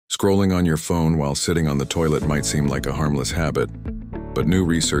Scrolling on your phone while sitting on the toilet might seem like a harmless habit, but new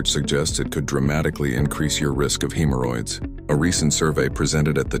research suggests it could dramatically increase your risk of hemorrhoids. A recent survey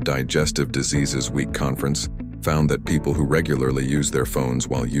presented at the Digestive Diseases Week conference found that people who regularly use their phones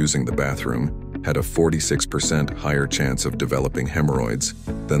while using the bathroom had a 46% higher chance of developing hemorrhoids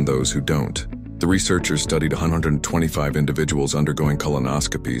than those who don't. The researchers studied 125 individuals undergoing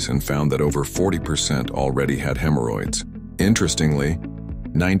colonoscopies and found that over 40% already had hemorrhoids. Interestingly,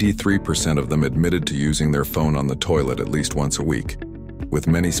 93% of them admitted to using their phone on the toilet at least once a week, with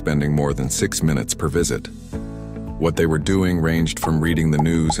many spending more than 6 minutes per visit. What they were doing ranged from reading the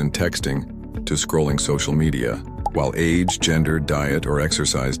news and texting to scrolling social media. While age, gender, diet, or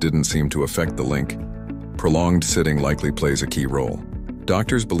exercise didn't seem to affect the link, prolonged sitting likely plays a key role.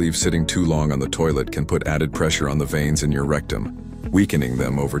 Doctors believe sitting too long on the toilet can put added pressure on the veins in your rectum, weakening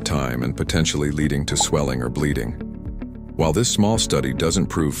them over time and potentially leading to swelling or bleeding. While this small study doesn't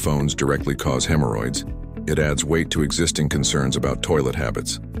prove phones directly cause hemorrhoids, it adds weight to existing concerns about toilet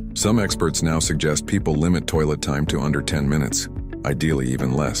habits. Some experts now suggest people limit toilet time to under 10 minutes, ideally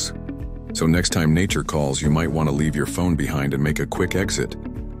even less. So next time nature calls, you might want to leave your phone behind and make a quick exit.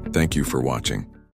 Thank you for watching.